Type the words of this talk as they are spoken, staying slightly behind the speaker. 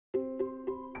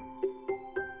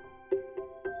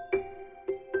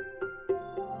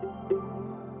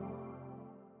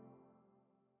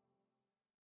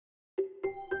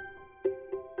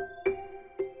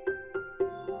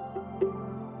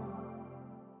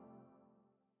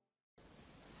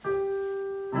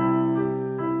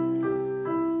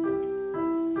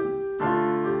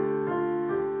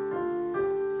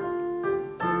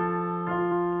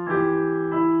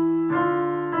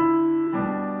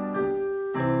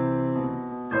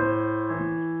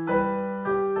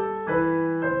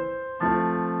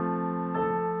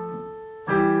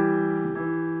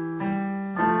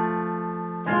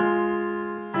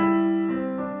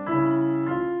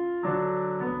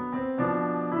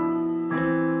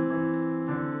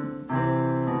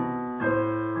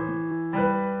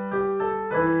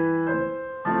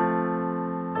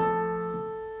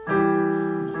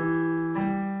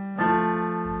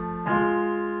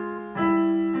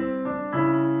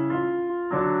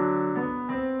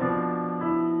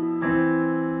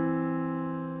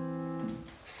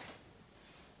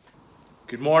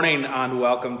Good morning and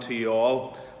welcome to you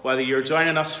all. Whether you're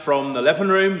joining us from the living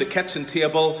room, the kitchen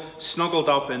table, snuggled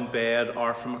up in bed,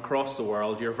 or from across the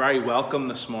world, you're very welcome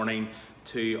this morning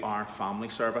to our family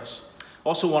service.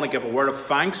 Also want to give a word of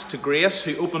thanks to Grace,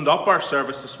 who opened up our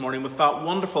service this morning with that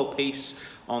wonderful piece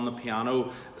on the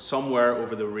piano, Somewhere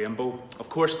Over the Rainbow. Of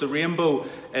course, the rainbow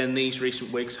in these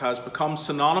recent weeks has become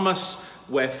synonymous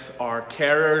with our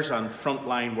carers and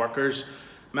frontline workers.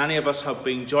 Many of us have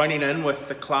been joining in with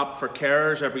the clap for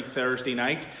carers every Thursday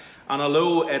night, and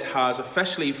although it has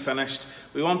officially finished,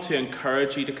 we want to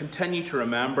encourage you to continue to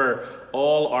remember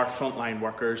all our frontline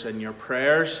workers in your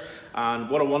prayers. And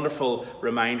what a wonderful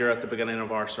reminder at the beginning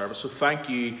of our service. So thank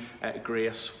you,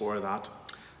 Grace, for that.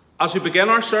 As we begin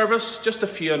our service, just a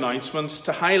few announcements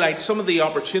to highlight some of the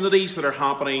opportunities that are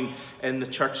happening in the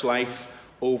church life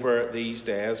over these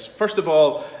days. First of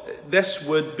all, this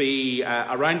would be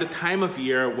around the time of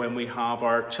year when we have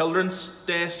our Children's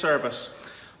Day service.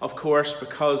 Of course,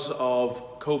 because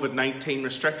of COVID-19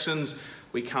 restrictions,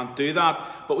 we can't do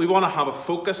that, but we want to have a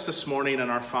focus this morning in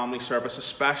our family service,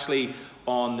 especially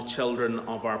on the children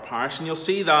of our parish. And you'll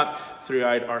see that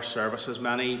throughout our services.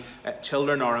 Many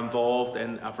children are involved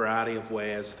in a variety of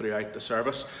ways throughout the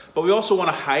service. But we also want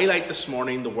to highlight this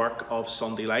morning the work of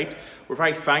Sunday Light. We're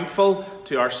very thankful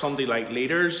to our Sunday Light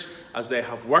leaders as they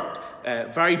have worked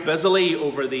very busily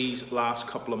over these last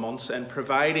couple of months in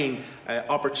providing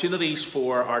opportunities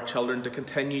for our children to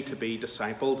continue to be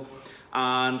discipled.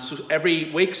 And so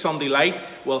every week Sunday Light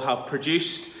will have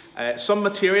produced some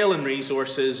material and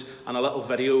resources and a little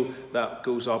video that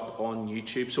goes up on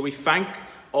YouTube. So we thank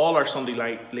all our Sunday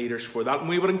Light leaders for that, and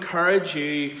we would encourage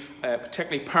you,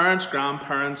 particularly parents,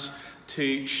 grandparents,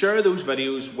 to share those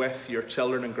videos with your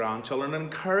children and grandchildren and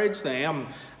encourage them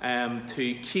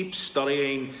to keep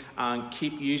studying and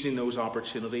keep using those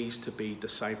opportunities to be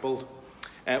discipled.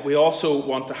 We also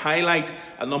want to highlight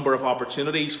a number of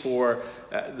opportunities for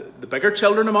the bigger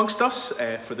children amongst us,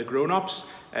 for the grown-ups.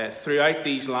 Throughout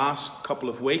these last couple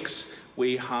of weeks,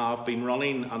 we have been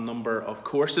running a number of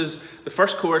courses. The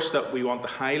first course that we want to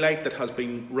highlight that has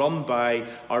been run by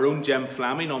our own Jim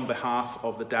Fleming on behalf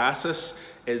of the diocese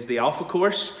is the Alpha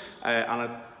course, and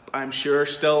I'm sure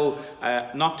still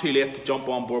not too late to jump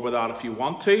on board with that if you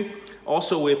want to.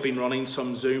 Also, we've been running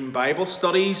some Zoom Bible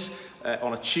studies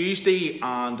on a Tuesday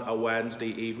and a Wednesday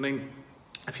evening.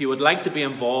 If you would like to be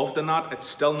involved in that, it's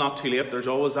still not too late. There's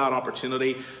always that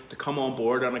opportunity to come on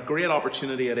board, and a great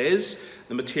opportunity it is.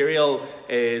 The material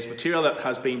is material that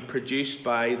has been produced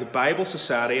by the Bible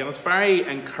Society, and it's very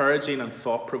encouraging and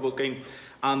thought-provoking.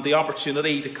 And the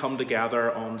opportunity to come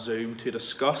together on Zoom to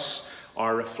discuss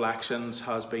our reflections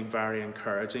has been very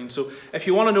encouraging. So if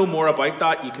you want to know more about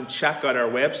that, you can check out our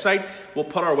website. We'll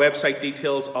put our website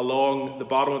details along the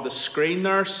bottom of the screen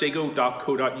there,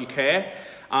 seagoe.co.uk.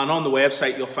 And on the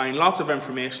website, you'll find lots of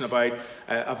information about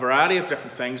a variety of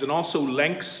different things, and also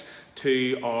links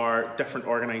to our different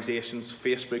organisations'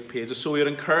 Facebook pages. So we would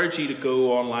encourage you to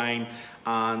go online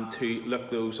and to look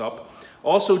those up.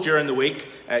 Also during the week,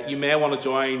 you may want to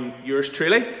join yours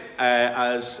truly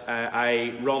as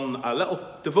I run a little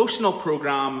devotional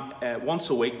programme once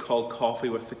a week called Coffee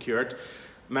with the Curate.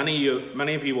 Many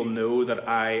of you will know that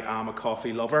I am a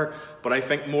coffee lover, but I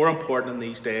think more important in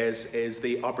these days is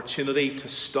the opportunity to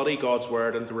study God's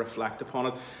Word and to reflect upon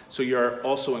it. So you're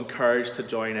also encouraged to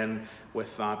join in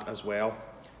with that as well.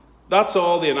 That's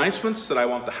all the announcements that I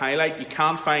want to highlight. You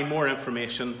can find more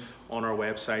information on our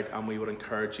website, and we would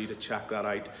encourage you to check that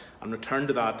out and return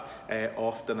to that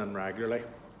often and regularly.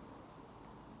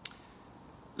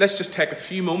 Let's just take a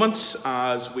few moments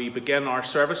as we begin our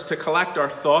service to collect our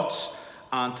thoughts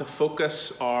and to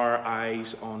focus our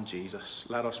eyes on Jesus.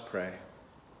 Let us pray.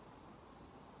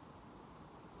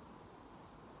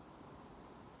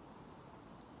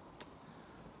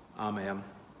 Amen.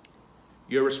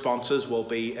 Your responses will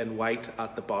be in white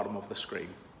at the bottom of the screen.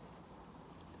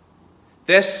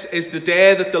 This is the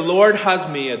day that the Lord has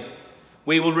made.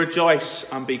 We will rejoice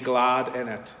and be glad in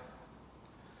it.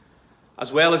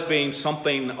 As well as being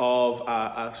something of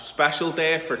a special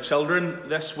day for children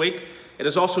this week, it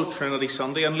is also Trinity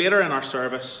Sunday, and later in our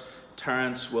service,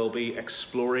 Terence will be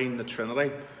exploring the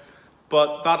Trinity.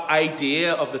 But that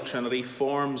idea of the Trinity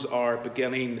forms our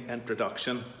beginning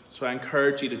introduction, so I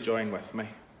encourage you to join with me.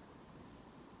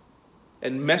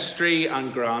 In mystery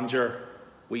and grandeur,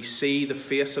 we see the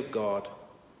face of God.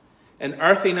 In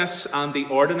earthiness and the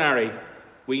ordinary,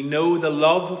 we know the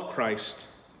love of Christ.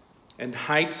 In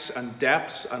heights and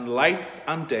depths and life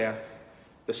and death,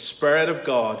 the Spirit of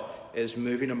God is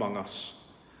moving among us.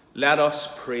 Let us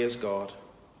praise God.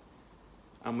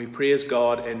 And we praise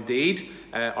God indeed.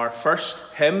 Our first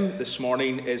hymn this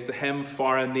morning is the hymn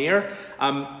Far and Near.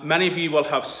 Many of you will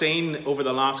have seen over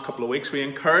the last couple of weeks, we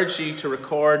encourage you to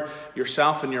record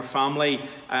yourself and your family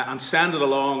and send it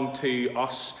along to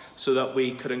us so that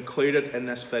we could include it in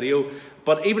this video.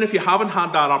 But even if you haven't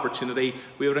had that opportunity,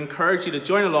 we would encourage you to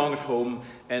join along at home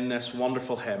in this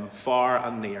wonderful hymn, Far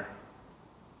and Near.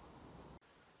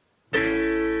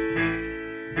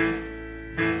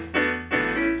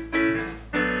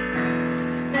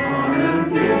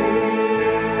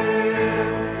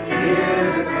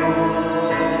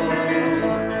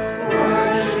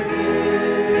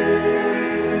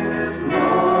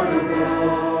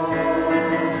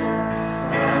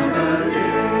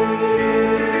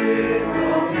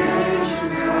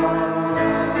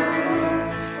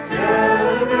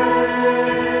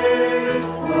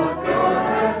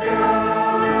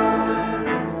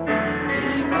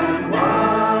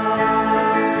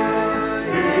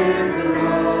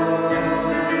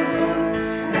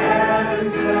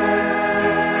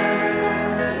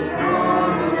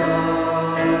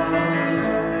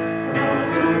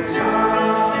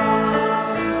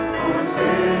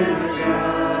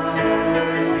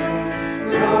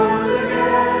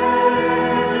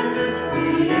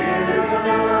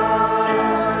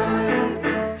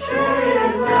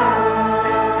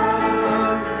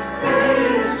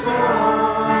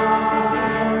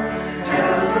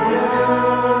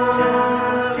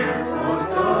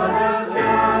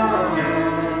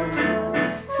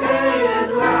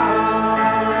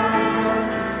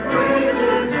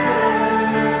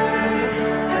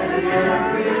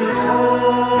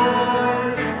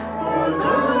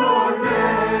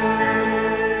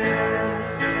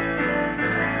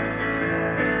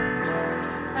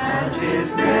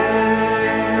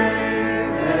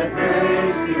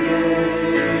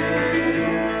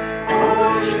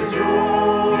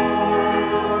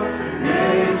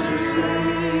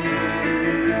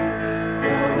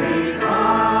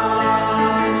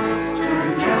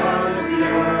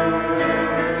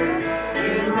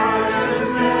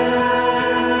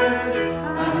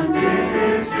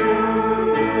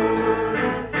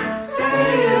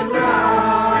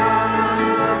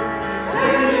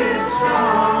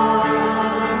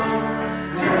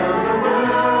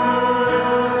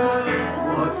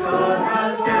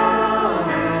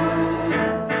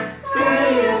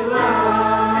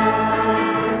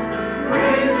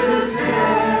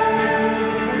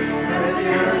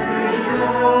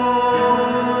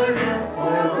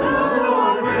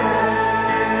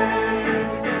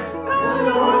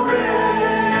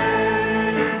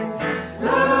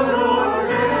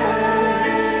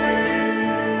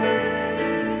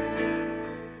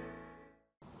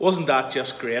 Wasn't that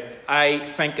just great? I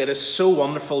think it is so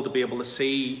wonderful to be able to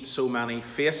see so many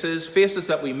faces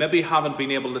that we maybe haven't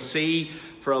been able to see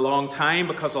for a long time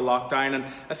because of lockdown, and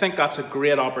I think that's a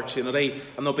great opportunity.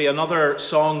 And there'll be another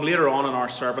song later on in our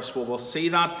service where we'll see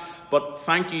that. But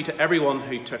thank you to everyone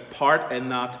who took part in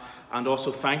that, and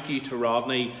also thank you to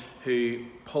Rodney who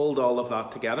pulled all of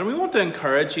that together. And we want to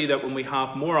encourage you that when we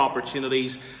have more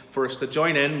opportunities for us to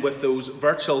join in with those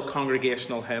virtual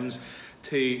congregational hymns,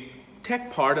 to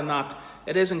take part in that.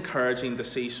 It is encouraging to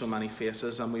see so many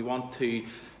faces, and we want to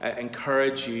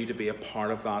encourage you to be a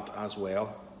part of that as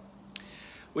well.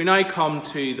 We now come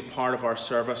to the part of our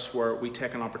service where we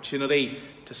take an opportunity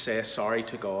to say sorry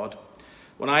to God.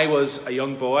 When I was a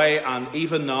young boy, and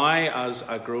even now as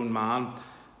a grown man,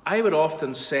 I would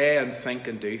often say and think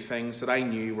and do things that I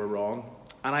knew were wrong,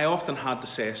 and I often had to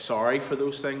say sorry for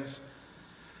those things.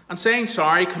 And saying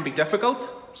sorry can be difficult.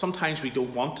 Sometimes we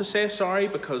don't want to say sorry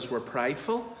because we're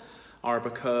prideful or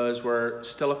because we're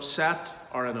still upset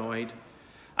or annoyed.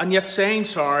 And yet saying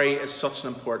sorry is such an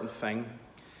important thing.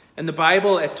 In the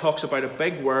Bible, it talks about a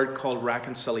big word called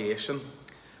reconciliation.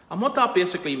 And what that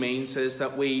basically means is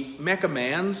that we make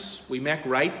amends, we make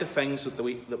right the things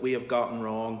that we have gotten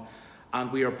wrong,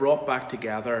 and we are brought back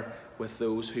together with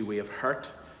those who we have hurt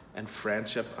in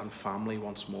friendship and family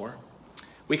once more.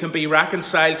 We can be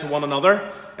reconciled to one another.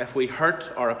 If we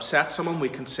hurt or upset someone, we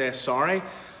can say sorry.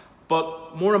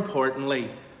 But more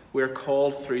importantly, we're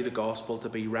called through the gospel to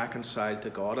be reconciled to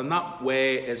God. And that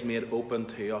way is made open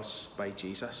to us by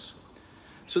Jesus.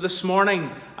 So this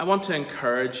morning, I want to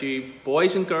encourage you,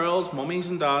 boys and girls, mummies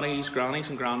and daddies, grannies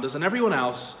and grandas, and everyone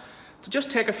else, to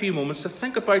just take a few moments to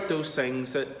think about those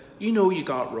things that you know you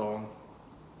got wrong.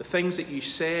 The things that you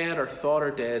said or thought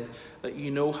or did that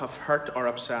you know have hurt or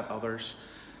upset others.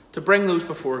 To bring those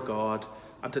before God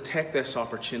and to take this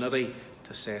opportunity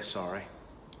to say sorry.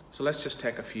 So let's just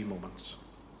take a few moments.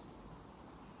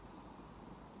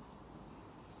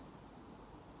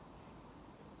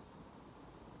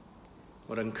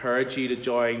 would encourage you to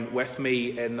join with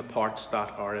me in the parts that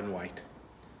are in white.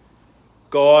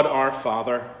 God our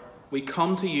Father, we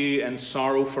come to you in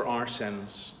sorrow for our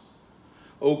sins.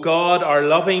 O God, our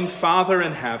loving Father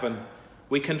in heaven,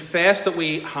 we confess that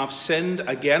we have sinned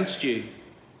against you.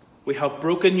 We have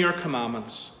broken your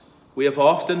commandments. We have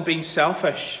often been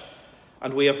selfish,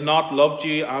 and we have not loved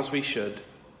you as we should.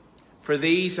 For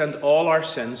these and all our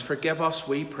sins, forgive us,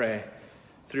 we pray,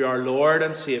 through our Lord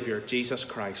and Saviour, Jesus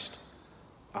Christ.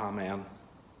 Amen.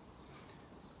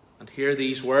 And hear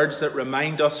these words that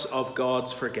remind us of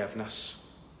God's forgiveness.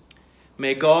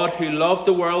 May God, who loved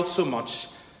the world so much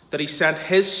that he sent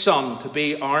his Son to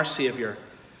be our Saviour,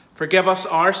 forgive us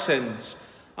our sins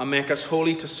and make us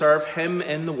holy to serve him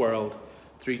in the world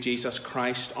through Jesus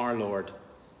Christ our Lord.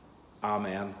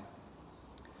 Amen.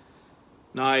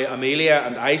 Now, Amelia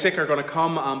and Isaac are going to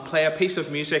come and play a piece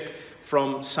of music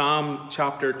from Psalm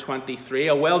chapter 23,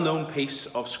 a well-known piece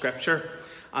of scripture.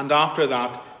 And after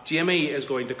that, Jamie is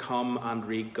going to come and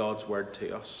read God's word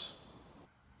to us.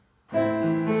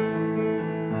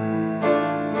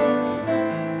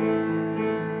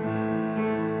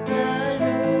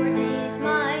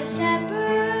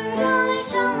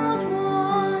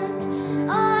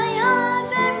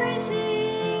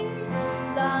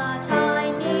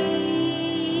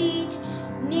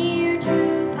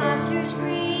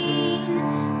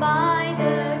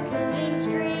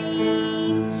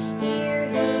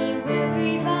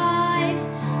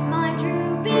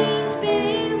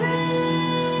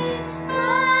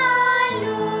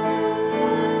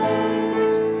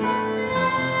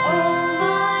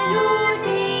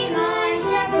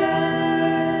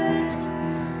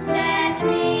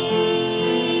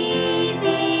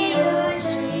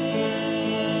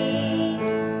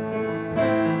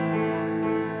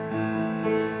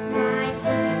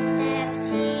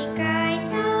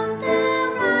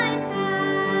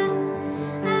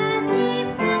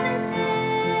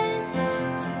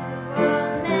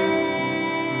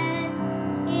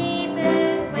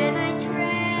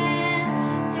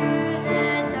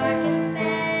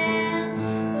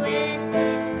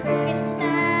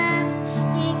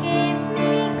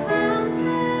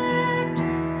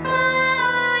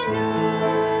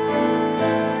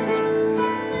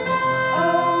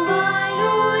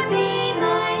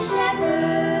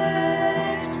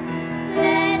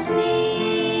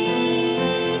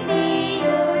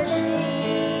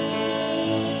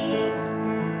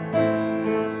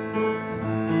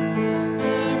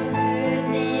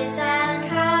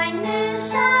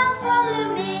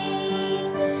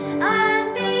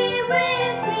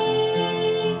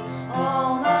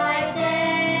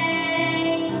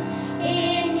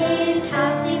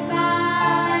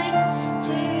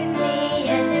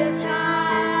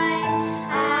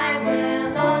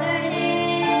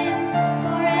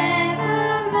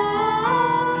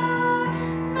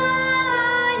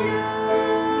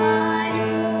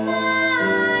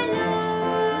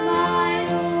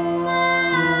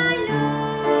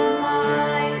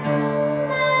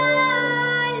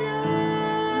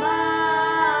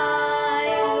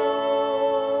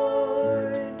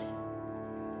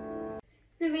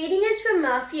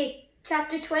 Matthew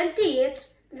chapter 28,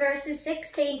 verses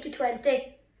 16 to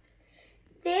 20.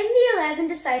 Then the 11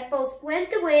 disciples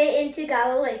went away into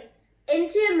Galilee,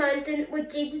 into a mountain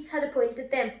which Jesus had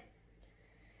appointed them.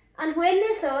 And when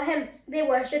they saw him, they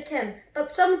worshipped him,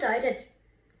 but some doubted.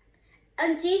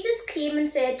 And Jesus came and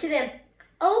said to them,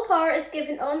 All power is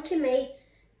given unto me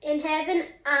in heaven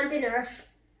and in earth.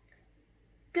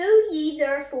 Go ye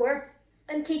therefore,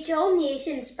 and teach all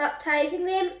nations, baptizing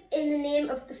them in the name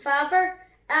of the Father,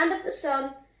 and of the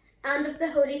Son, and of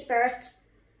the Holy Spirit,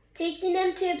 teaching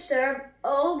them to observe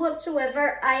all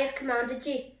whatsoever I have commanded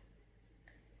you.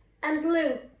 And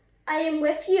lo, I am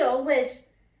with you always,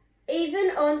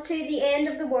 even unto the end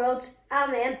of the world.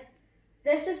 Amen.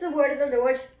 This is the word of the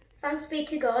Lord. Thanks be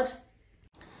to God.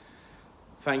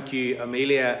 Thank you,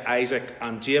 Amelia, Isaac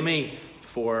and Jamie,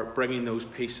 for bringing those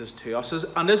pieces to us.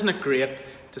 And isn't it great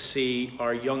to see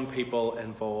our young people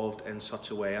involved in such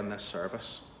a way in this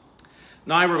service?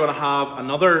 Now we're going to have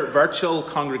another virtual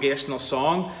congregational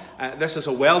song. This is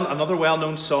another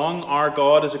well-known song, Our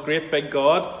God is a Great Big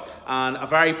God, and a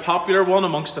very popular one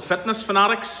amongst the fitness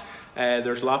fanatics.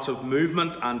 There's lots of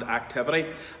movement and activity.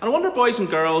 And I wonder, boys and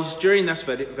girls, during this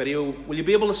video, will you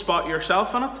be able to spot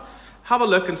yourself in it? Have a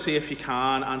look and see if you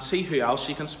can, and see who else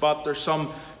you can spot. There's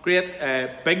some great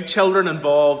big children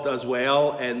involved as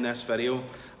well in this video.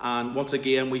 And once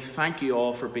again, we thank you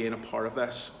all for being a part of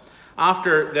this.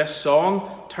 After this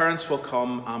song, Terence will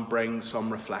come and bring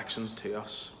some reflections to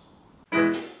us.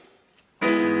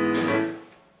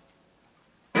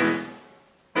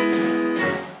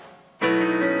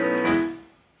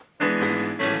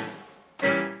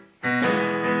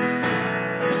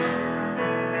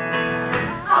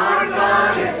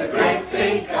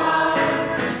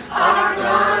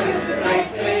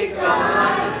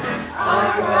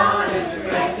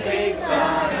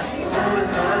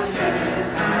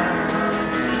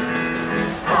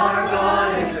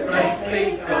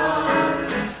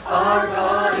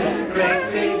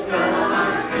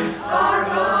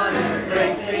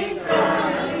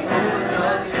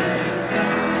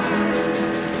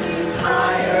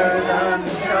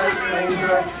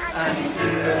 and he's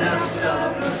good and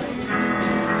sovereign.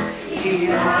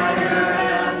 He's higher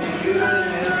than the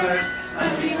universe,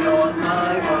 and he knows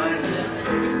my wildest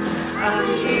moods. And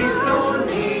he's known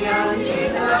me, and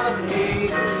he's loved me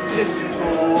since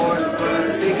before the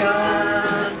world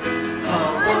began. How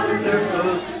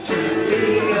wonderful to be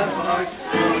a part of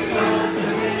God's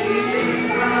amazing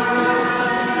plan.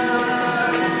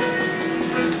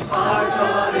 Our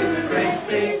God is a great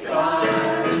big God.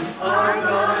 Our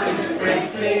God is a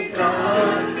great big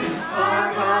God.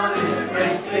 Our God is a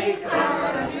great big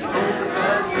God, and he holds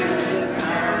us in his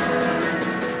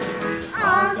hands.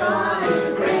 Our God is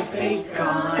a great big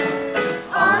God.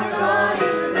 Our God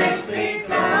is a great big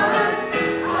God.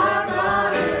 Our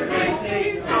God is a great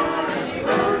big God, and he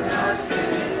holds us in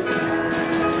his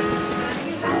hands.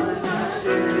 He holds us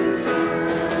in his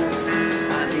hands,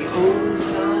 and he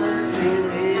holds us in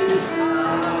his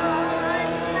hands.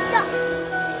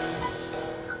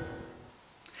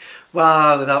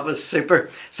 Wow, that was super.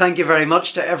 Thank you very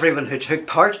much to everyone who took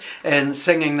part in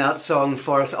singing that song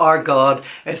for us. Our God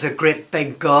is a great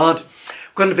big God.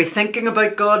 We're going to be thinking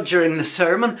about God during the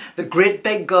sermon, the great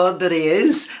big God that he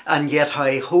is, and yet how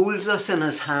he holds us in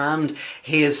his hand.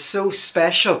 He is so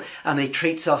special, and he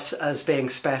treats us as being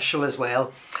special as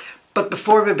well. But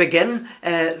before we begin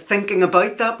thinking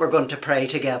about that, we're going to pray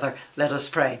together. Let us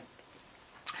pray.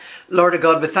 Lord of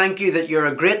God, we thank you that you're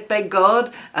a great big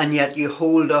God, and yet you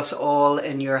hold us all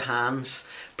in your hands.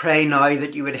 Pray now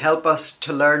that you would help us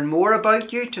to learn more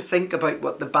about you, to think about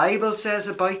what the Bible says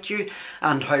about you,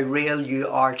 and how real you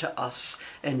are to us.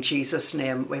 In Jesus'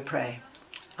 name we pray.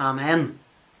 Amen.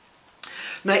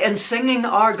 Now, in singing,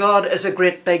 our God is a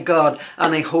great big God,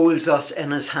 and he holds us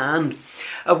in his hand.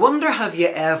 I wonder, have you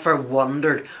ever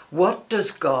wondered, what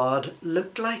does God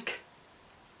look like?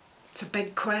 It's a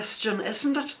big question,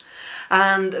 isn't it?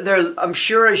 And I'm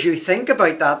sure as you think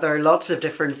about that, there are lots of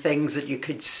different things that you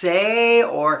could say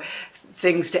or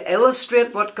things to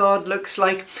illustrate what God looks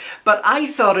like. But I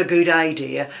thought a good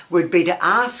idea would be to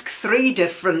ask 3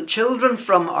 different children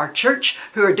from our church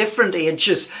who are different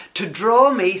ages to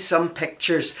draw me some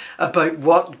pictures about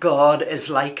what God is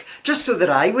like, just so that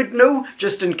I would know,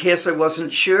 just in case I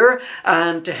wasn't sure,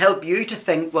 and to help you to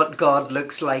think what God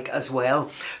looks like as well.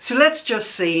 So let's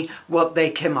just see what they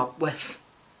came up with.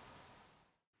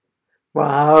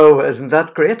 Wow, isn't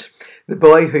that great? The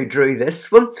boy who drew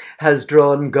this one has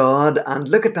drawn God, and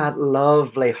look at that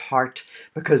lovely heart,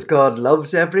 because God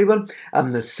loves everyone,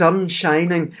 and the sun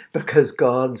shining because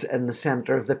God's in the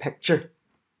centre of the picture.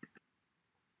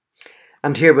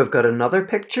 And here we've got another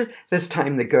picture. This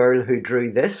time the girl who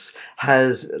drew this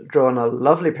has drawn a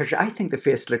lovely picture. I think the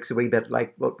face looks a wee bit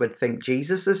like what we'd think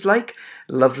Jesus is like.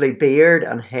 Lovely beard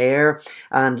and hair.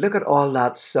 And look at all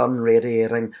that sun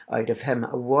radiating out of him.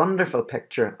 A wonderful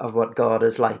picture of what God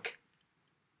is like.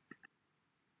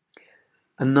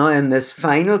 And now in this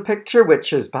final picture,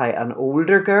 which is by an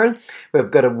older girl,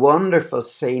 we've got a wonderful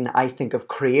scene, I think, of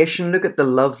creation. Look at the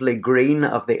lovely green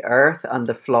of the earth and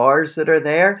the flowers that are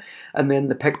there. And then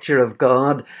the picture of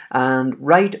God. And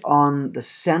right on the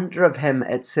centre of him,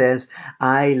 it says,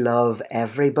 I love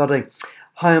everybody.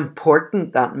 How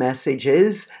important that message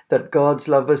is, that God's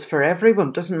love is for everyone.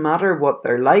 It doesn't matter what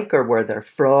they're like or where they're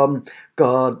from.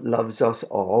 God loves us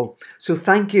all. So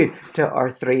thank you to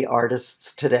our 3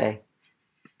 artists today.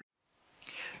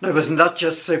 Now, wasn't that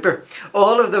just super?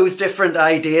 All of those different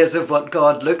ideas of what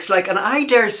God looks like. And I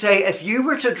dare say if you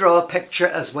were to draw a picture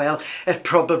as well, it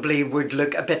probably would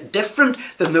look a bit different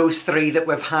than those 3 that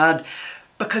we've had.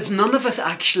 Because none of us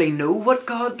actually know what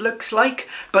God looks like.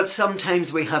 But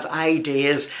sometimes we have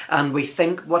ideas and we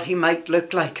think what he might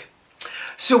look like.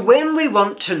 So when we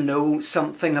want to know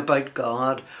something about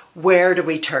God, where do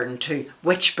we turn to?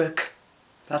 Which book?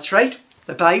 That's right.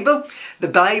 The Bible. The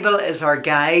Bible is our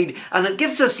guide, and it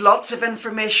gives us lots of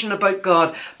information about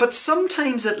God, but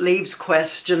sometimes it leaves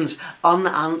questions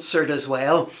unanswered as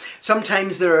well.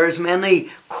 Sometimes there are as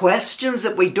many questions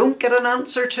that we don't get an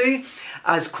answer to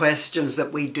as questions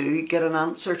that we do get an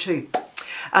answer to.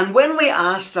 And when we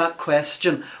ask that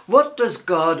question, what does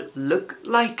God look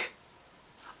like?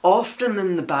 Often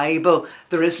in the Bible,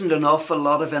 there isn't an awful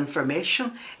lot of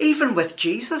information. Even with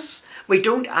Jesus, we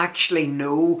don't actually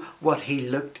know what he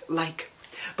looked like.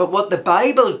 But what the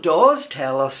Bible does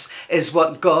tell us is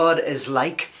what God is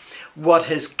like. What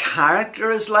his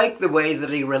character is like, the way that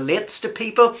he relates to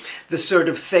people, the sort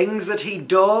of things that he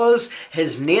does,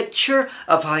 his nature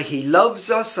of how he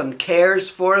loves us and cares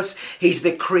for us. He's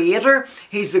the creator,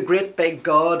 he's the great big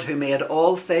God who made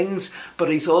all things, but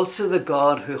he's also the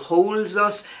God who holds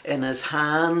us in his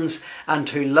hands and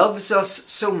who loves us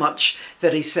so much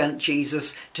that he sent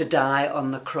Jesus to die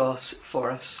on the cross for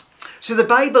us. So the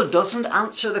Bible doesn't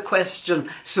answer the question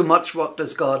so much what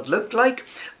does God look like,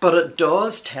 but it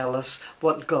does tell us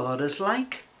what God is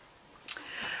like.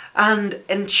 And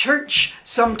in church,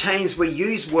 sometimes we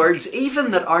use words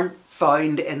even that aren't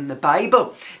found in the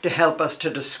Bible to help us to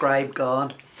describe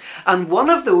God. And one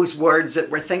of those words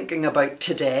that we're thinking about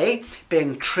today,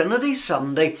 being Trinity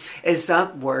Sunday, is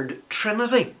that word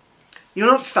Trinity.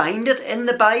 You'll not find it in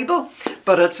the Bible,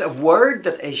 but it's a word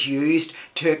that is used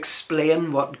to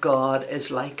explain what God is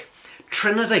like.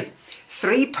 Trinity,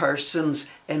 3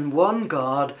 persons in one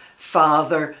God,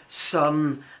 Father,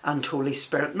 Son, and Holy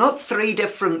Spirit. Not 3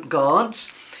 different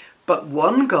gods, but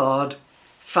one God,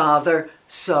 Father,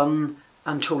 Son,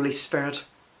 and Holy Spirit.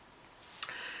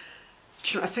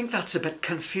 I think that's a bit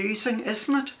confusing,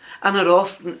 isn't it? And it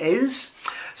often is.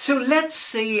 So let's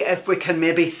see if we can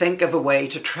maybe think of a way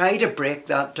to try to break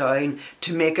that down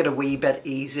to make it a wee bit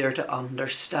easier to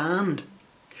understand.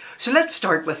 So let's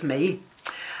start with me.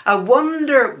 I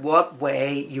wonder what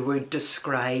way you would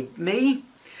describe me.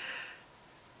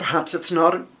 Perhaps it's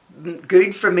not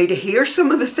good for me to hear some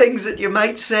of the things that you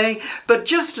might say, but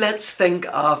just let's think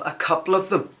of a couple of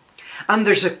them. And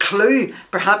there's a clue,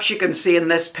 perhaps you can see in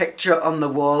this picture on the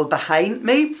wall behind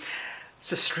me.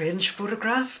 It's a strange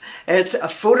photograph. It's a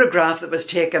photograph that was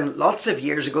taken lots of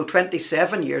years ago,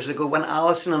 27 years ago, when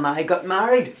Alison and I got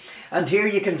married. And here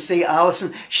you can see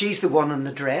Alison, she's the one in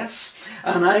the dress,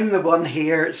 and I'm the one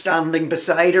here standing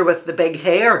beside her with the big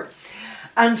hair.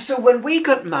 And so when we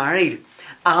got married,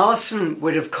 Alison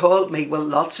would have called me, well,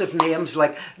 lots of names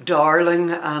like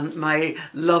darling and my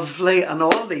lovely and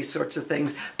all these sorts of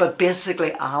things. But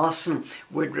basically, Alison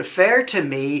would refer to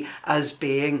me as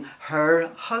being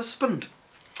her husband.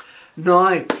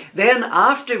 Now, then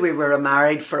after we were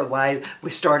married for a while, we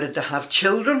started to have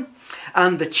children.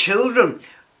 And the children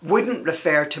wouldn't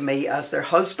refer to me as their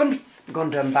husband. I'm going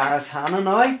to embarrass Hannah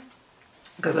now,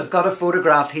 because I've got a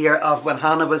photograph here of when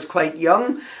Hannah was quite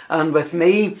young and with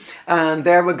me, and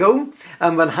there we go.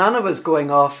 And when Hannah was going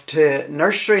off to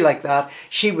nursery like that,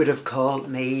 she would have called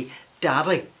me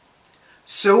Daddy.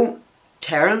 So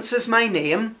Terence is my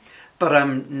name, but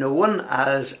I'm known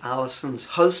as Alison's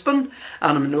husband,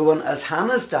 and I'm known as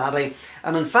Hannah's daddy.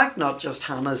 And in fact, not just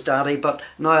Hannah's daddy, but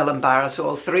now I'll embarrass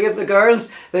all 3 of the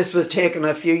girls. This was taken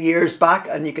a few years back,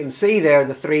 and you can see there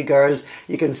the 3 girls.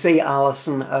 You can see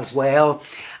Alison as well.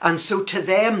 And so to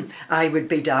them, I would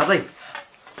be daddy.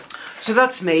 So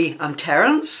that's me. I'm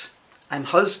Terence. I'm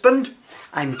husband.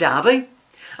 I'm daddy.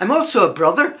 I'm also a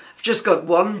brother. I've just got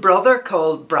one brother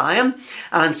called Brian,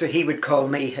 and so he would call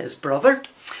me his brother.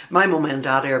 My mum and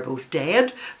daddy are both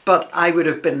dead, but I would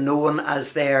have been known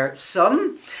as their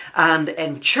son. And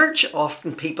in church,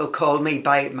 often people call me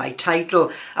by my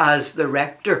title as the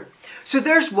rector. So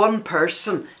there's one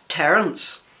person,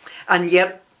 Terence, and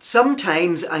yet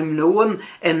sometimes I'm known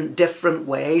in different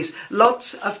ways,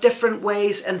 lots of different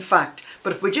ways in fact.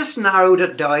 But if we just narrowed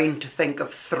it down to think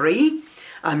of 3,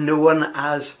 I'm known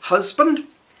as husband,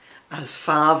 as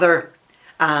father,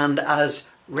 and as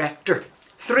rector.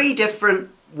 3 different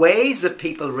ways that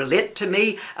people relate to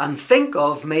me and think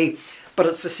of me, but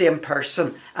it's the same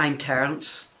person. I'm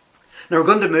Terence. Now we're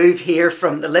going to move here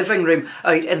from the living room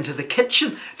out into the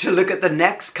kitchen to look at the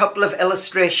next couple of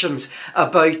illustrations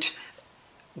about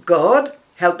God,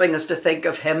 helping us to think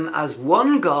of him as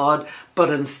one God, but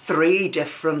in 3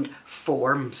 different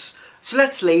forms. So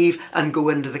let's leave and go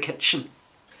into the kitchen.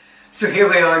 So here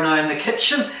we are now in the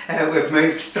kitchen. We've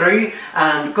moved through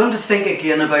and going to think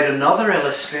again about another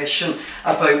illustration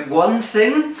about one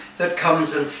thing that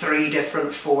comes in 3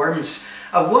 different forms.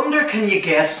 I wonder, can you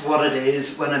guess what it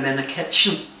is when I'm in a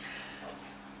kitchen?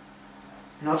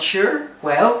 Not sure?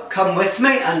 Well, come with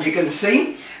me and you can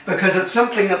see, because it's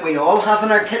something that we all have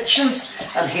in our kitchens,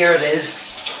 and here it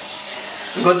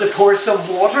is. I'm going to pour some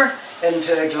water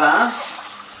into a glass,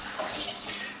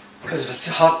 because if it's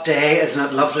a hot day, isn't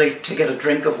it lovely to get a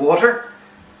drink of water?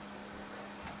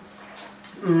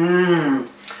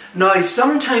 Now,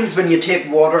 sometimes when you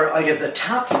take water out of the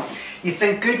tap, you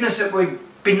think, goodness, it would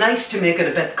be nice to make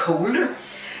it a bit colder.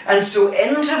 And so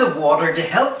into the water, to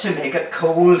help to make it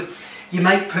cold, you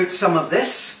might put some of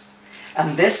this.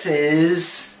 And this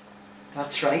is,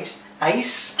 that's right,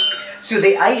 ice. So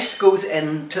the ice goes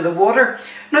into the water.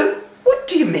 Now, what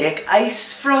do you make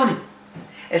ice from?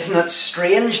 Isn't it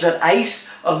strange that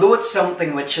ice, although it's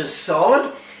something which is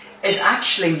solid, is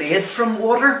actually made from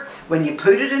water? When you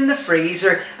put it in the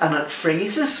freezer and it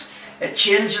freezes, it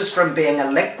changes from being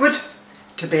a liquid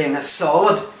to being a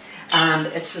solid. And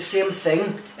it's the same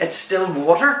thing, it's still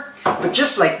water. But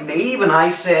just like me, when I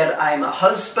said I'm a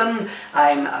husband,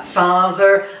 I'm a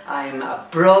father, I'm a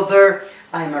brother,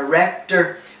 I'm a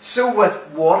rector, so with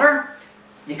water,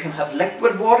 you can have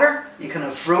liquid water, you can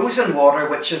have frozen water,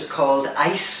 which is called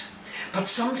ice. But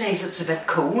some days it's a bit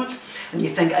cold and you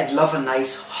think, I'd love a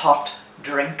nice hot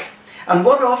drink. And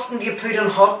what often do you put in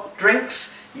hot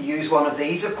drinks? You use one of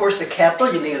these, of course, a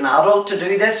kettle. You need an adult to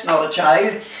do this, not a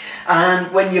child.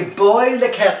 And when you boil the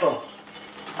kettle,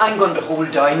 I'm going to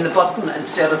hold down the button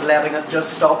instead of letting it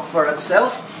just stop for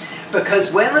itself.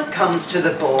 Because when it comes to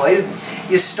the boil,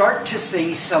 you start to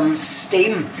see some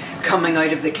steam coming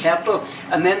out of the kettle,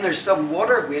 and then there's some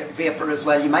water vapour as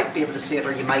well. You might be able to see it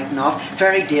or you might not.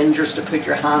 Very dangerous to put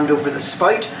your hand over the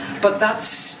spout, but that's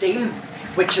steam,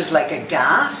 which is like a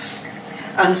gas.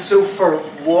 And so for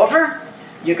water,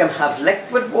 you can have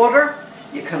liquid water,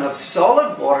 you can have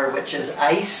solid water, which is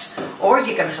ice, or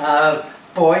you can have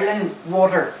boiling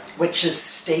water, which is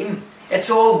steam. It's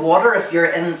all water. If you're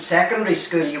in secondary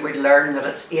school, you would learn that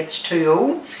it's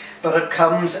H2O, but it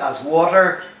comes as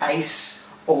water,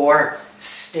 ice, or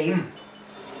steam.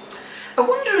 I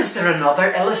wonder, is there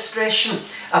another illustration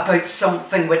about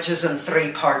something which is in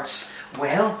 3 parts?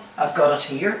 Well, I've got it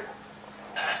here.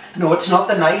 No, it's not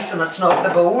the knife and it's not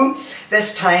the bowl.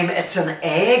 This time it's an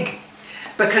egg.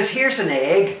 Because here's an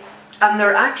egg, and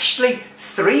there are actually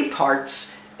 3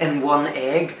 parts in one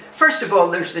egg. First of all,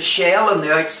 there's the shell on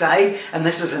the outside, and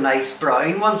this is a nice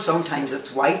brown one. Sometimes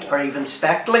it's white or even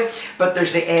speckly, but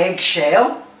there's the egg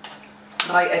shell.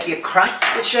 Now, if you crack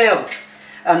the shell,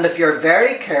 and if you're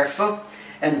very careful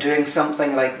in doing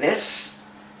something like this,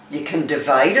 you can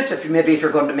divide it, maybe if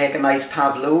you're going to make a nice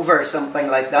pavlova or something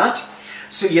like that.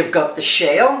 So you've got the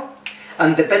shell,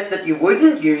 and the bit that you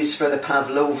wouldn't use for the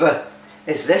pavlova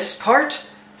is this part.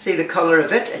 See the colour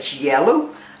of it? It's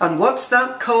yellow. And what's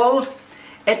that called?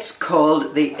 It's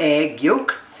called the egg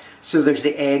yolk. So there's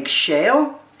the egg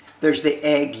shell, there's the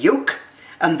egg yolk,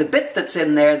 and the bit that's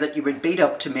in there that you would beat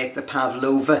up to make the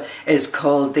pavlova is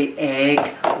called the egg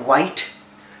white.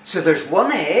 So there's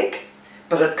one egg,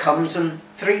 but it comes in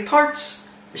 3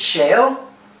 parts: the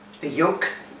shell, the yolk,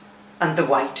 and the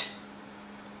white.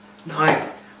 Now,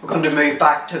 we're going to move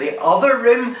back to the other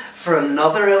room for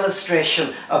another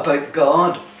illustration about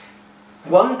God.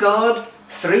 One God,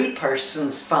 3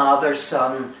 persons, Father,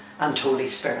 Son, and Holy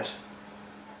Spirit.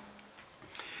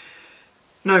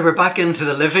 Now we're back into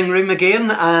the living room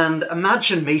again, and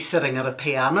imagine me sitting at a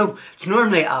piano. It's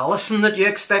normally Alison that you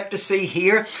expect to see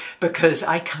here, because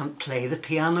I can't play the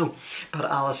piano, but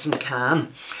Alison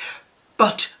can.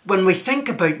 But when we think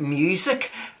about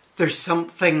music, there's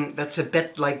something that's a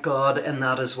bit like God in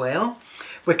that as well.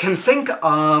 We can think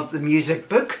of the music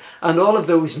book and all of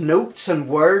those notes and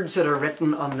words that are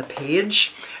written on the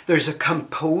page. There's a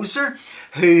composer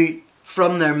who,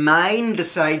 from their mind,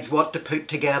 decides what to put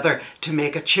together to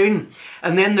make a tune.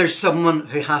 And then there's someone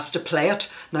who has to play it.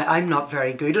 Now, I'm not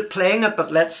very good at playing it,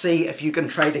 but let's see if you can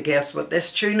try to guess what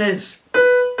this tune is.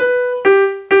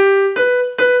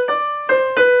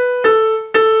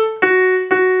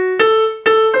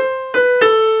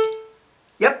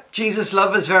 Jesus'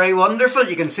 Love is Very Wonderful.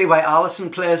 You can see why Alison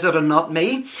plays it and not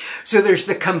me. So there's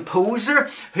the composer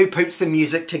who puts the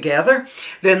music together.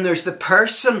 Then there's the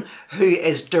person who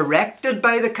is directed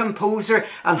by the composer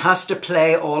and has to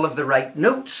play all of the right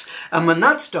notes. And when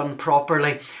that's done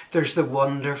properly, there's the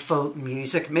wonderful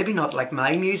music. Maybe not like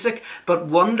my music, but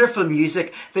wonderful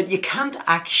music that you can't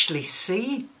actually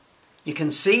see. You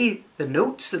can see the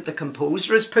notes that the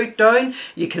composer has put down.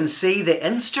 You can see the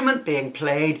instrument being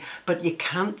played, but you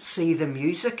can't see the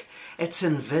music. It's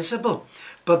invisible.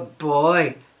 But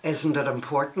boy, isn't it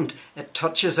important. It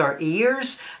touches our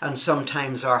ears and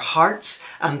sometimes our hearts,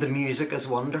 and the music is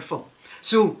wonderful.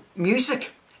 So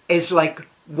music is like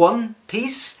one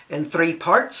piece in 3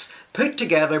 parts, put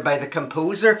together by the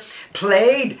composer,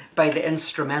 played by the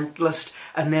instrumentalist,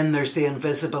 and then there's the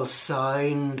invisible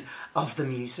sound of the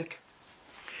music.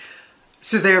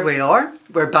 So there we are,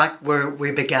 we're back where we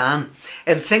began,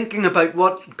 in thinking about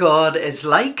what God is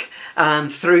like,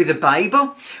 and through the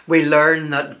Bible we learn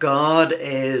that God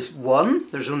is one.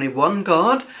 There's only one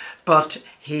God, but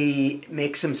he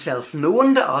makes himself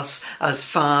known to us as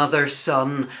Father,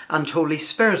 Son, and Holy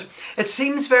Spirit. It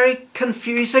seems very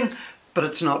confusing, but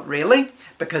it's not really,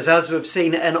 because as we've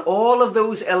seen in all of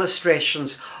those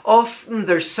illustrations, often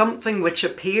there's something which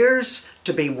appears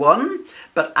to be one,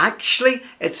 but actually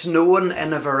it's known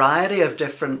in a variety of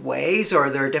different ways, or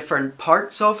there are different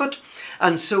parts of it.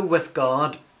 And so with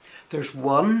God, there's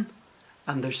one,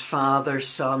 and there's Father,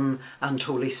 Son, and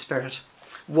Holy Spirit.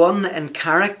 one in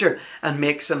character and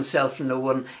makes himself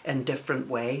known in different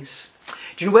ways.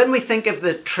 Do you know, when we think of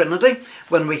the Trinity,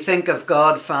 when we think of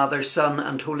God, Father, Son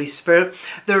and Holy Spirit,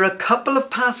 there are a couple of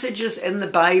passages in the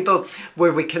Bible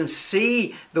where we can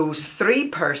see those three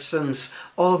persons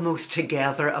almost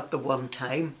together at the one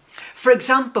time. For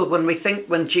example,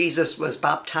 when Jesus was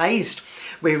baptized,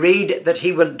 we read that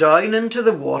he went down into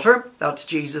the water, that's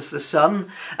Jesus the Son,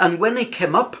 and when he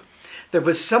came up, there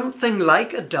was something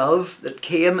like a dove that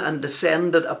came and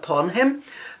descended upon him,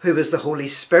 who was the Holy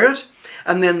Spirit.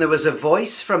 And then there was a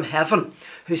voice from heaven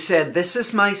who said, "This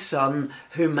is my Son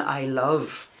whom I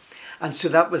love." And so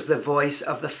that was the voice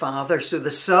of the Father. So the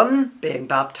Son being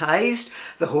baptized,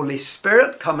 the Holy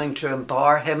Spirit coming to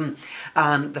empower him,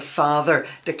 and the Father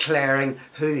declaring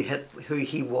who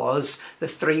he was, the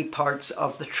three parts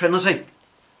of the Trinity.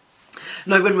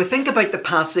 Now, when we think about the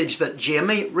passage that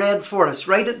Jamie read for us,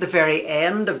 right at the very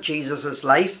end of Jesus'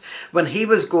 life, when he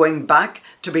was going back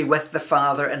to be with the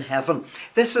Father in heaven,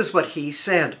 this is what he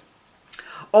said: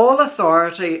 "All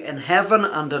authority in heaven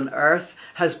and on earth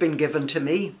has been given to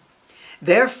me.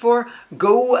 Therefore,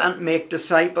 go and make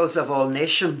disciples of all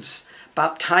nations,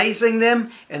 baptizing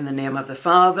them in the name of the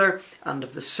Father and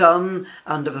of the Son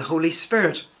and of the Holy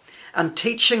Spirit, and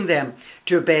teaching them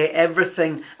to obey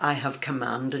everything I have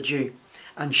commanded you.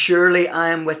 And surely I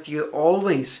am with you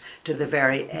always to the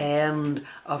very end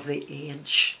of the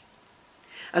age."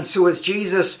 And so as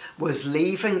Jesus was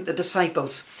leaving the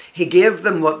disciples, he gave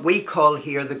them what we call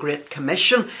here the Great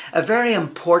Commission, a very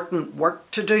important work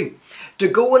to do, to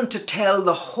go and to tell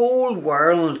the whole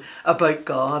world about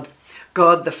God.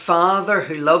 God the Father,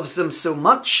 who loves them so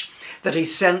much that he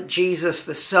sent Jesus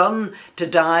the Son to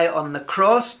die on the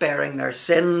cross bearing their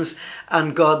sins,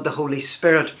 and God the Holy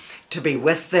Spirit to be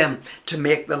with them to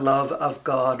make the love of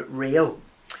God real.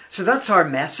 So that's our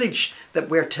message that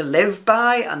we're to live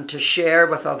by and to share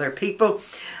with other people,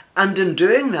 and in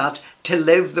doing that to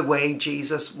live the way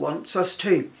Jesus wants us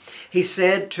to. He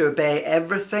said to obey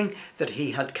everything that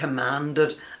he had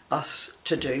commanded us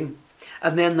to do.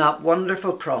 And then that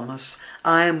wonderful promise,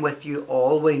 "I am with you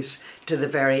always to the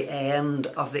very end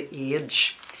of the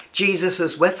age." Jesus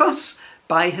is with us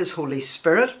by his Holy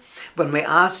Spirit. When we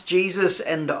ask Jesus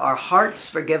into our hearts,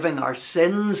 forgiving our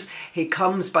sins, he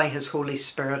comes by his Holy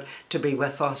Spirit to be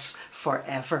with us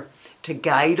forever, to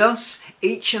guide us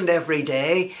each and every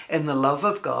day in the love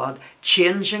of God,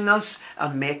 changing us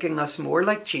and making us more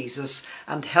like Jesus,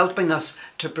 and helping us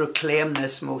to proclaim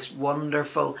this most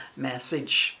wonderful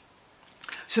message.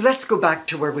 So let's go back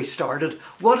to where we started.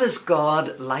 What is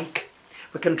God like?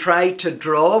 We can try to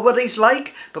draw what he's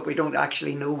like, but we don't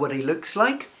actually know what he looks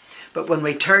like. But when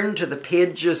we turn to the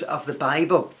pages of the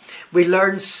Bible, we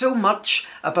learn so much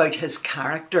about his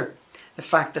character. The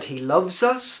fact that he loves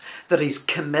us, that he's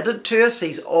committed to us,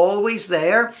 he's always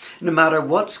there. No matter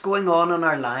what's going on in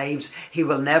our lives, he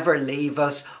will never leave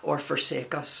us or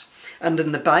forsake us. And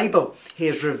in the Bible, he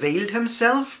has revealed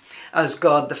himself as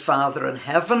God the Father in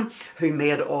heaven, who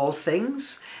made all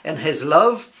things. In his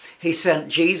love, he sent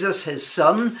Jesus, his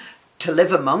Son, to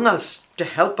live among us, to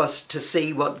help us to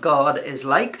see what God is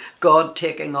like, God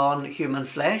taking on human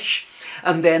flesh,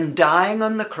 and then dying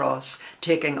on the cross,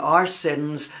 taking our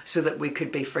sins so that we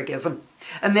could be forgiven.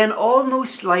 And then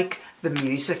almost like the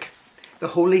music, the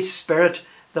Holy Spirit,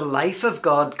 the life of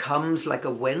God comes like a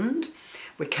wind.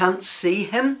 We can't see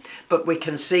him, but we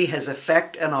can see his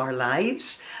effect in our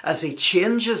lives as he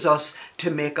changes us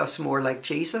to make us more like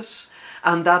Jesus.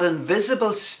 And that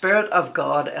invisible Spirit of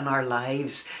God in our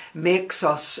lives makes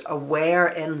us aware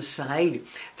inside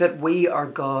that we are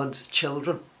God's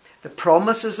children. The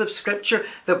promises of Scripture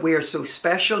that we are so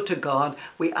special to God,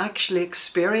 we actually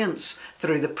experience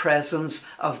through the presence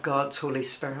of God's Holy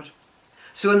Spirit.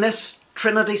 So in this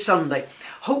Trinity Sunday,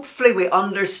 hopefully we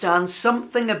understand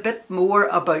something a bit more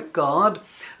about God,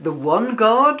 the one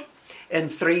God in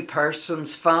three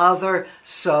persons, Father,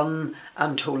 Son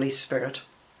and Holy Spirit.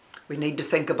 We need to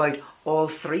think about all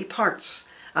three parts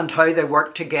and how they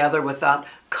work together with that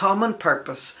common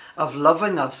purpose of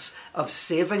loving us, of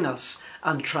saving us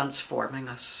and transforming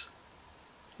us.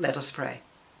 Let us pray.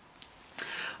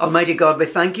 Almighty God, we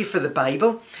thank you for the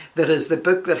Bible, that is the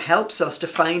book that helps us to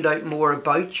find out more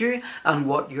about you and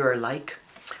what you're like.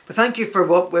 We thank you for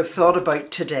what we've thought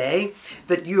about today,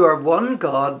 that you are one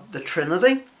God, the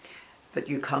Trinity, that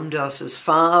you come to us as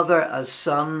Father, as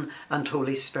Son and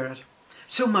Holy Spirit.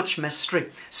 So much mystery,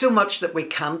 so much that we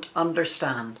can't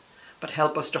understand, but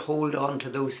help us to hold on to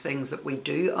those things that we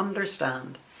do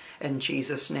understand. In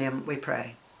Jesus' name we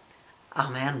pray.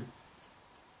 Amen.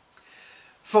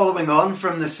 Following on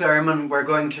from the sermon, we're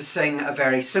going to sing a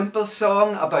very simple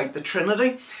song about the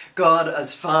Trinity, God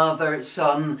as Father,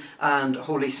 Son and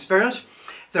Holy Spirit.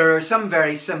 There are some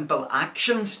very simple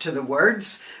actions to the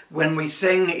words. When we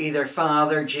sing either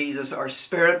Father, Jesus or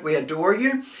Spirit, we adore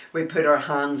you, we put our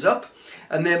hands up.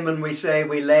 And then when we say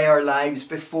we lay our lives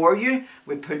before you,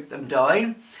 we put them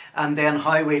down. And then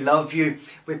how we love you,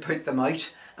 we put them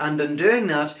out. And in doing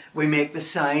that, we make the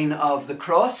sign of the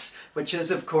cross, which is,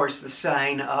 of course, the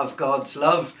sign of God's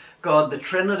love. God, the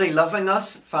Trinity, loving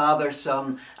us, Father,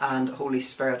 Son, and Holy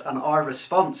Spirit, and our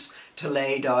response to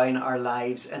lay down our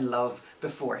lives in love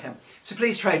before Him. So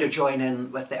please try to join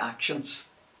in with the actions.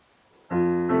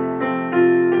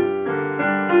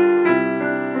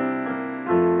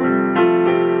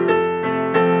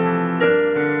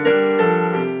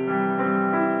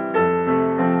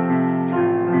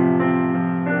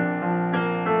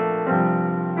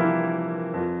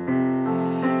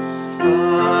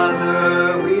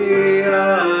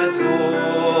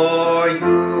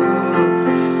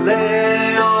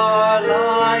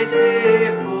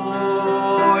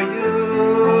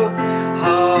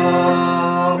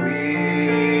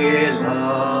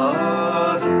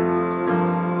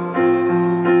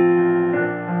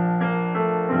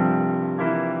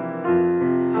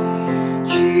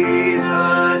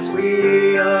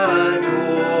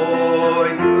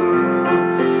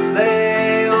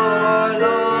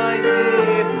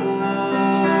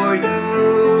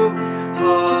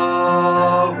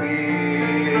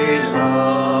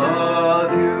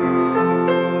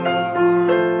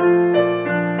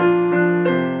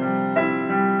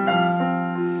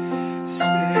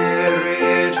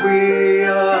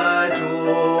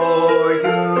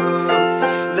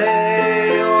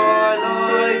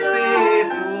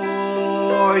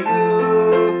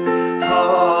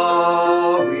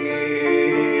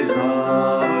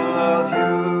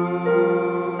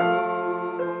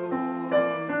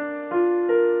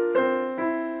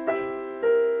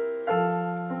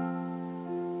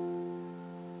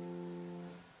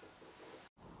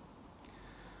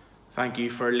 Thank you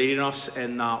for leading us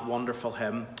in that wonderful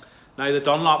hymn. Now the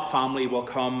Dunlop family will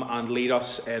come and lead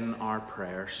us in our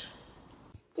prayers.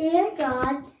 Dear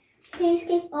God, please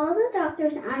keep all the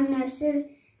doctors and nurses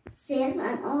safe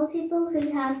and all people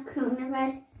who have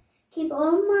coronavirus. Keep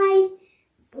all my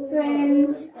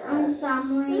friends and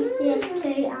family safe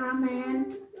too.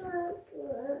 Amen.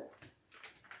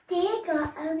 Dear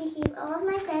God, I will keep all of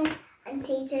my friends and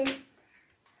teachers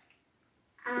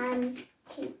and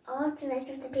keep all the rest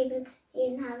of the people who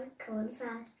even have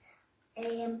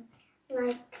coronavirus,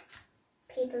 like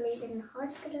people who's in the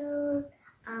hospital.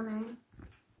 Amen.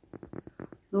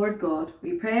 Lord God,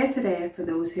 we pray today for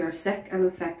those who are sick and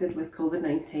infected with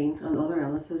COVID-19 and other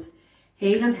illnesses.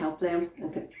 Heal and help them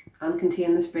and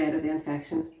contain the spread of the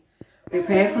infection. We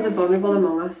pray for the vulnerable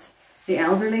among us, the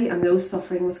elderly and those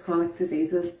suffering with chronic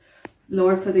diseases.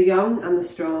 Lord, for the young and the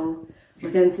strong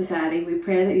within society, we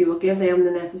pray that you will give them the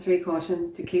necessary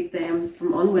caution to keep them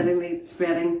from unwittingly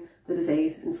spreading the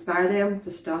disease. Inspire them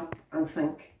to stop and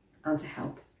think and to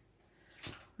help.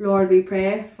 Lord, we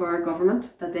pray for our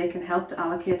government that they can help to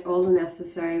allocate all the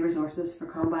necessary resources for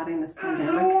combating this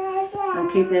pandemic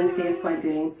and keep them safe while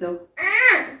doing so.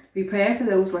 We pray for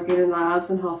those working in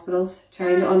labs and hospitals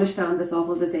trying to understand this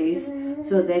awful disease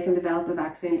so that they can develop a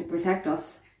vaccine to protect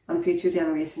us and future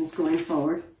generations going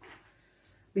forward.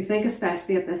 We think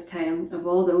especially at this time of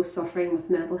all those suffering with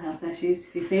mental health issues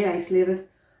who feel isolated,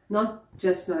 not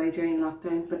just now during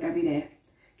lockdown, but every day.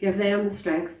 Give them the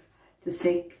strength to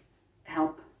seek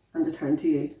help and to turn to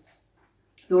you.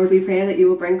 Lord, we pray that you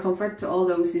will bring comfort to all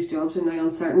those whose jobs are now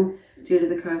uncertain due to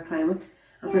the current climate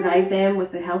and provide them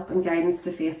with the help and guidance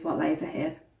to face what lies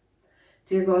ahead.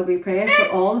 Dear God, we pray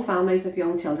for all the families of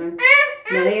young children,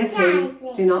 many of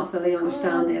whom do not fully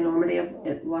understand the enormity of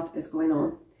what is going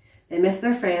on. They miss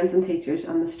their friends and teachers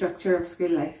and the structure of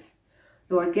school life.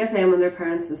 Lord, give them and their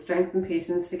parents the strength and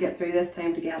patience to get through this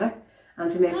time together and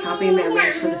to make happy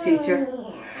memories for the future.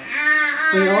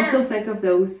 We also think of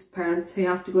those parents who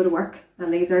have to go to work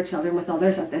and leave their children with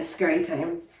others at this scary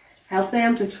time. Help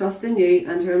them to trust in you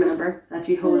and to remember that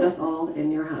you hold us all in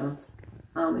your hands.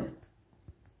 Amen.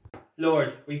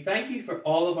 Lord, we thank you for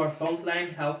all of our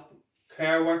frontline health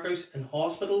care workers in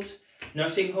hospitals,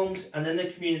 nursing homes and in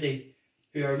the community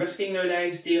who are risking their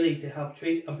lives daily to help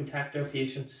treat and protect our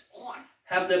patients.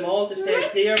 Help them all to stay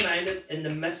clear-minded in the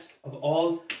midst of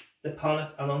all the panic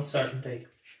and uncertainty.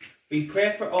 We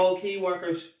pray for all key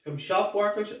workers, from shop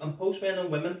workers and postmen and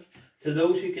women to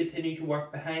those who continue to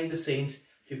work behind the scenes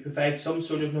to provide some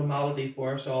sort of normality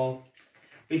for us all.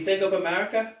 We think of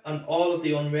America and all of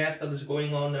the unrest that is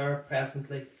going on there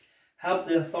presently. Help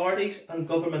the authorities and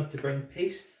government to bring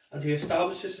peace and to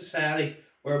establish a society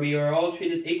where we are all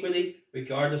treated equally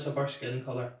regardless of our skin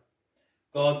colour.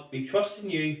 God, we trust in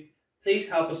you. Please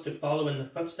help us to follow in the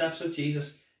footsteps of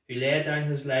Jesus, who laid down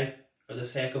his life for the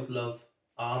sake of love.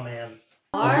 Amen.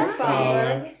 Our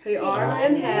Father, who art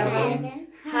in heaven,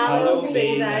 hallowed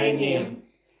be thy name.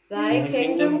 Thy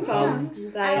kingdom come,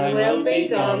 thy will be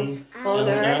done, on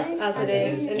earth as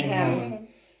it is in heaven.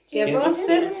 Give us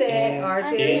this day our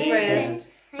daily bread,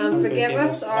 and forgive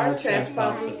us our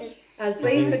trespasses, as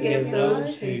we forgive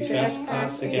those who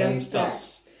trespass against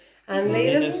us. And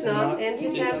lead us not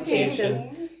into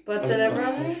temptation, but deliver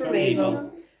us from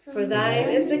evil. For thine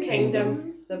is the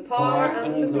kingdom, the power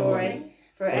and the glory,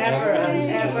 forever and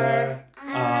ever.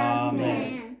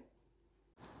 Amen.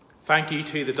 Thank you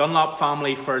to the Dunlop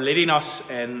family for leading us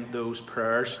in those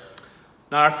prayers.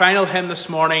 Now, our final hymn this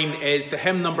morning is the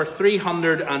hymn number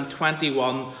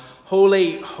 321,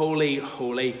 Holy, Holy,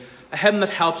 Holy, a hymn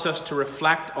that helps us to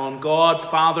reflect on God,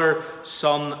 Father,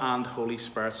 Son, and Holy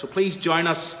Spirit. So please join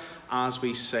us as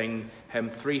we sing hymn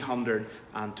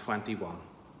 321.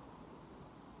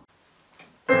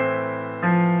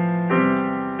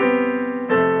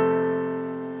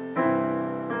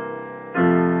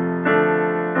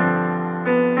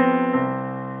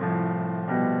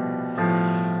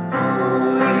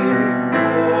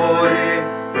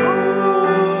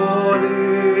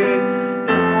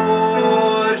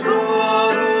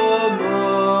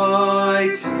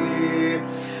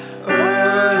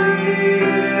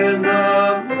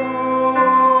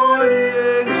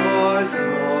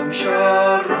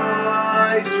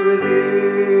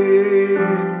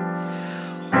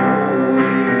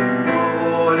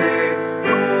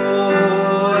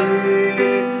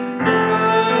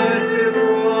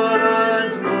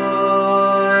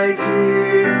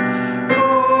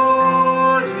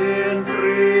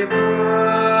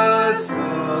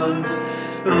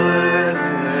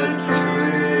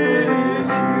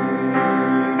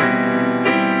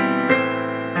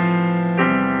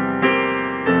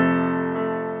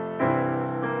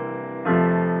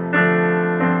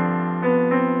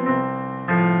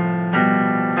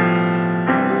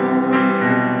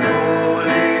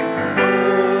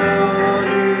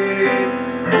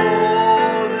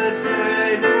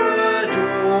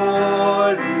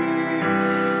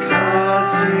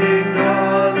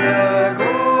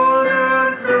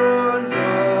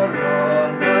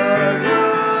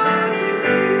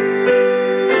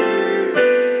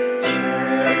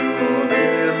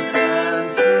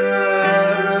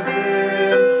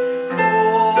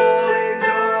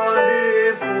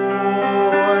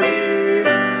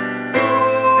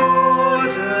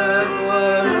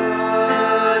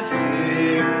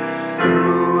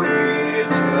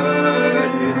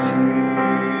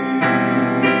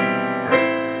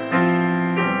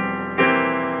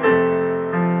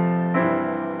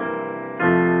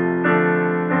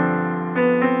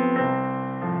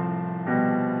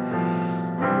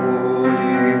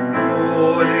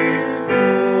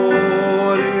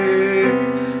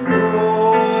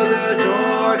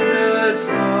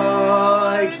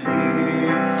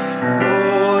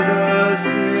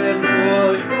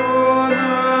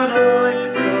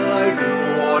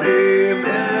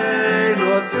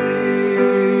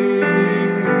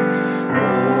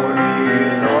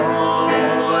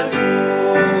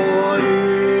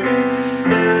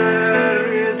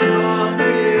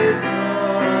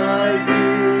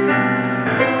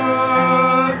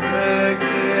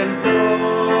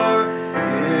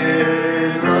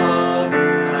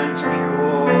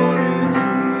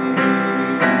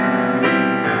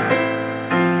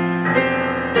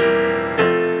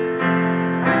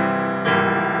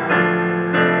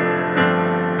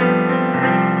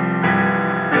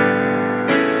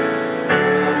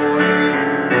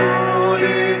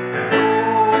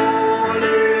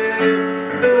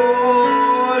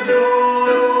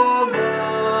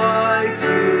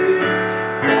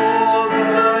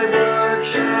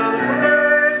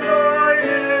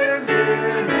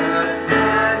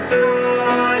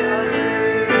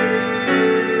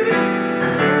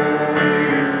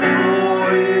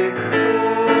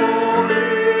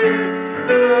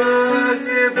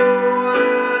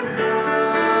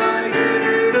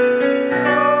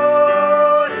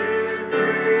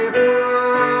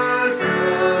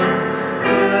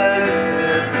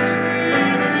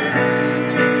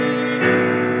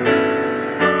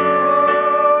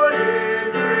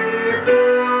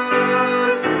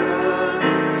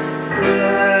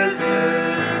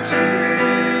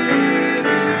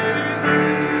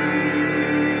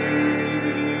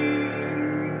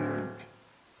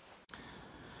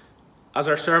 As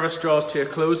our service draws to a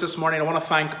close this morning, I want to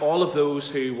thank all of those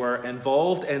who were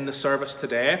involved in the service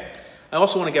today. I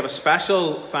also want to give a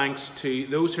special thanks to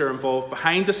those who are involved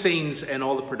behind the scenes in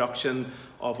all the production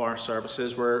of our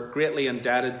services. We're greatly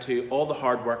indebted to all the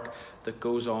hard work that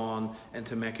goes on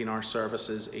into making our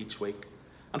services each week.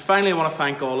 And finally, I want to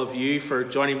thank all of you for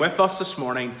joining with us this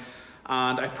morning.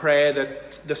 And I pray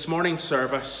that this morning's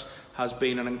service has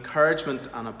been an encouragement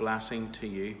and a blessing to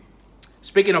you.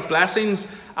 Speaking of blessings,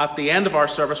 at the end of our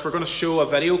service, we're going to show a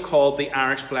video called The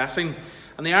Irish Blessing.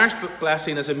 And the Irish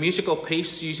Blessing is a musical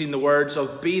piece using the words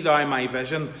of Be Thou My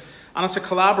Vision. And it's a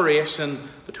collaboration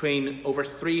between over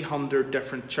 300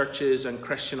 different churches and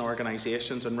Christian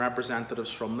organisations and representatives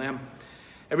from them.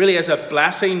 It really is a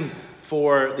blessing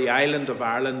for the island of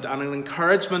Ireland and an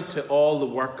encouragement to all the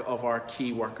work of our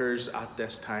key workers at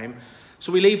this time.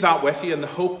 So we leave that with you in the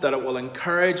hope that it will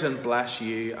encourage and bless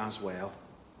you as well.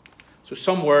 So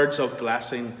some words of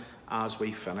blessing as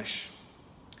we finish.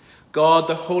 God,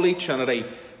 the Holy Trinity,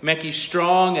 make you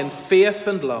strong in faith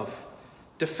and love,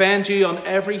 defend you on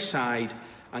every side,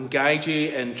 and guide you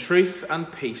in truth and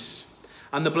peace.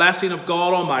 And the blessing of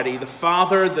God Almighty, the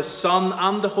Father, the Son,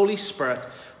 and the Holy Spirit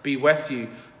be with you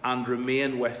and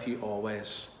remain with you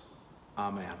always.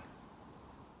 Amen.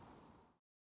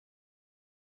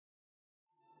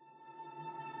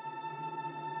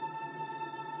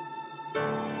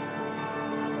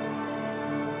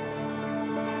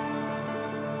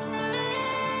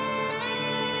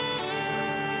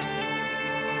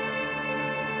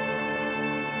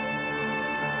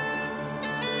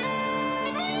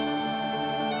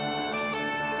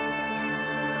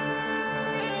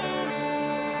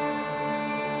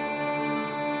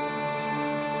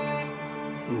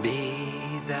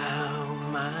 Be thou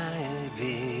my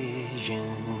vision,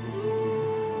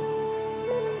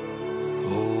 O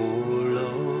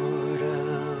Lord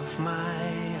of my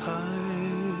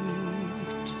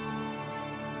heart.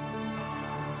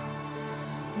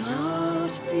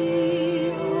 Not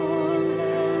be all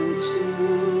and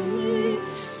truly,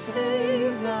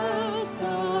 save that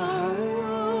thou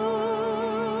art.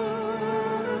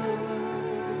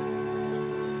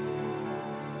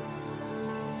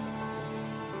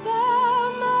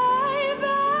 Thou my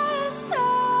best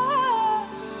thou,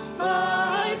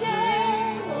 by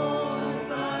day or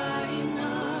by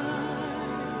night,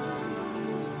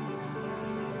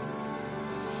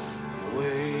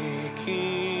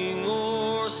 waking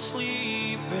or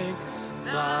sleeping,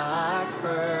 thy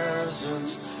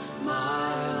presence my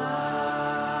light.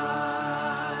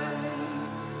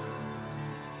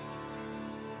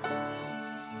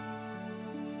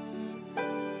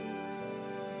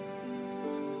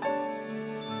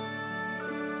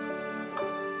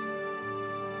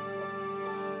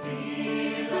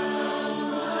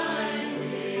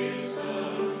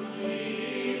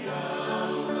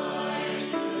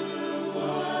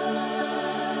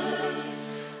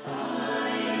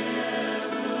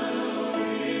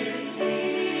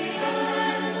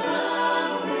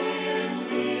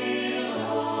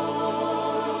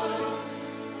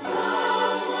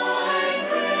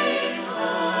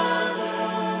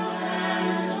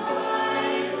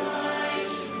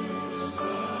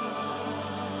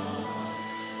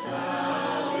 Thou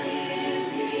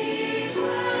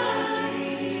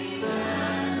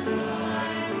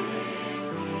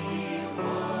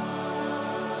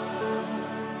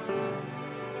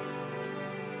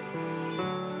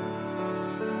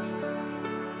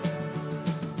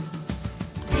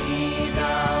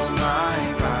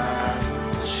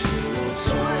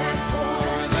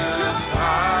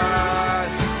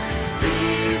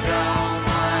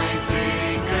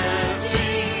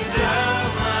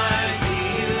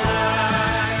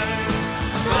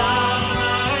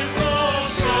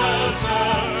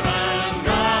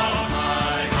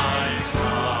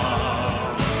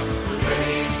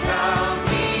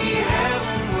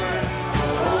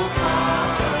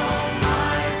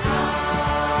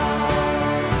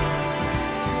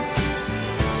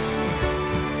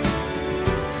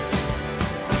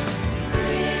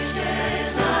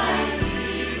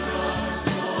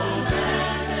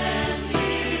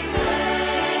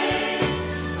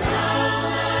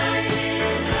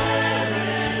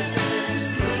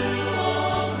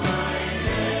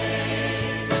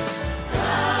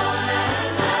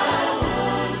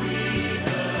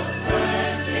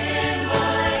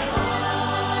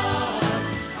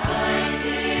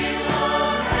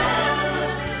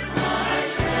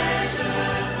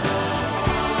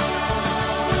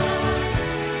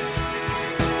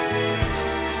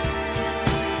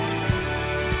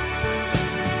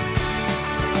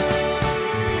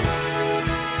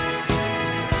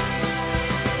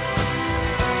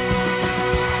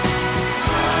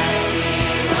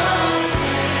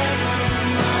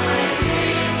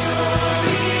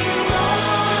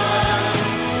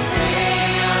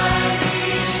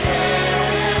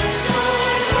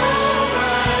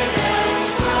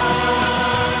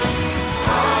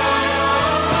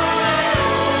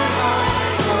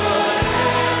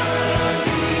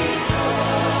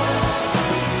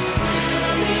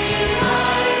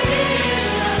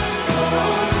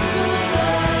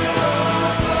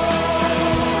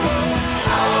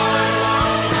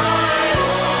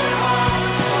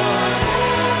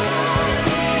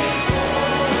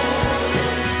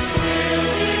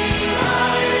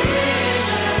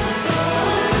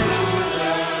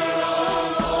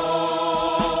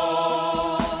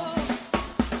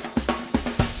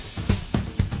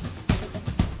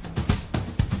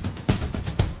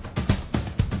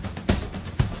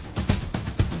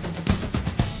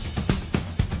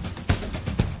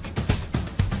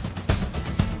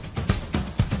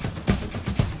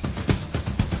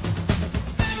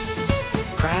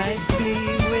be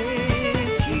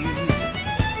with you.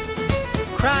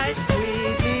 Christ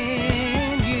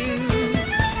within you.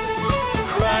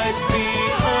 Christ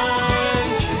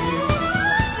behind you.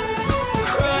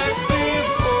 Christ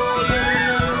before you.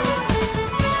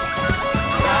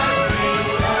 Christ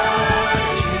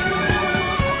beside you.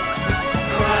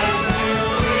 Christ to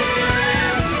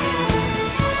hear you.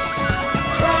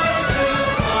 Christ to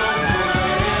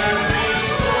comfort and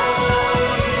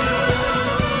restore you.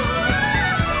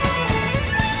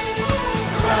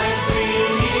 Christ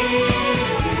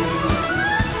beneath you.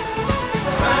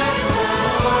 Christ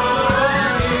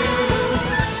above you.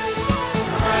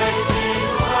 Christ in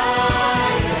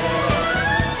quiet.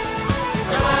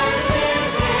 Christ in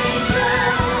danger.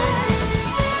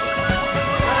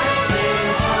 Christ in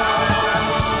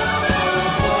hearts full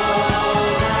of all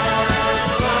that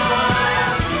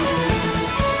love you.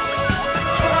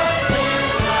 Christ in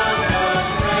love of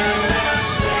friend and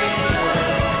stranger.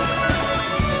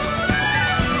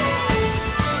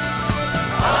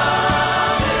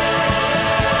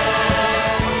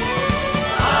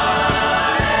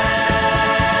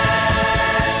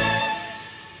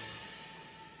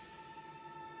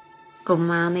 Go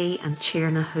mani and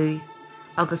cheerna hu,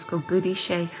 agus go goody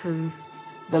she hu.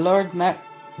 The Lord met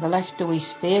the light of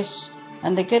his face,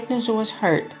 and the goodness of his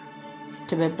heart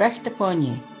to be brecht upon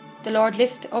you. The Lord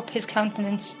lift up his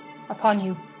countenance upon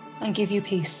you and give you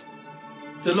peace.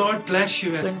 The Lord bless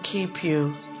you And keep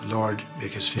you, The Lord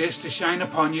make his face to shine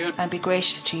upon you and be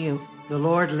gracious to you. The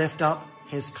Lord lift up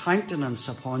his countenance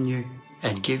upon you.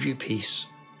 and give you peace.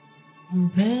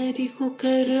 يباركك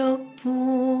الرب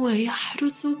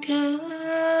ويحرسك.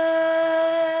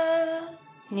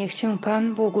 Niech cię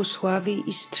Pan błogosławi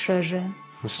i strzeże.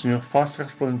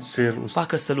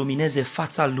 Facă să lumineze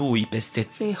fața lui peste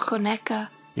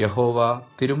Jehova,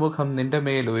 തിരുമുഖം നിന്റെ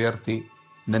മേൽ ഉയർത്തി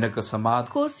നിനക്ക്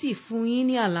സമാധാനം Cosi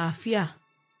fuini alafia.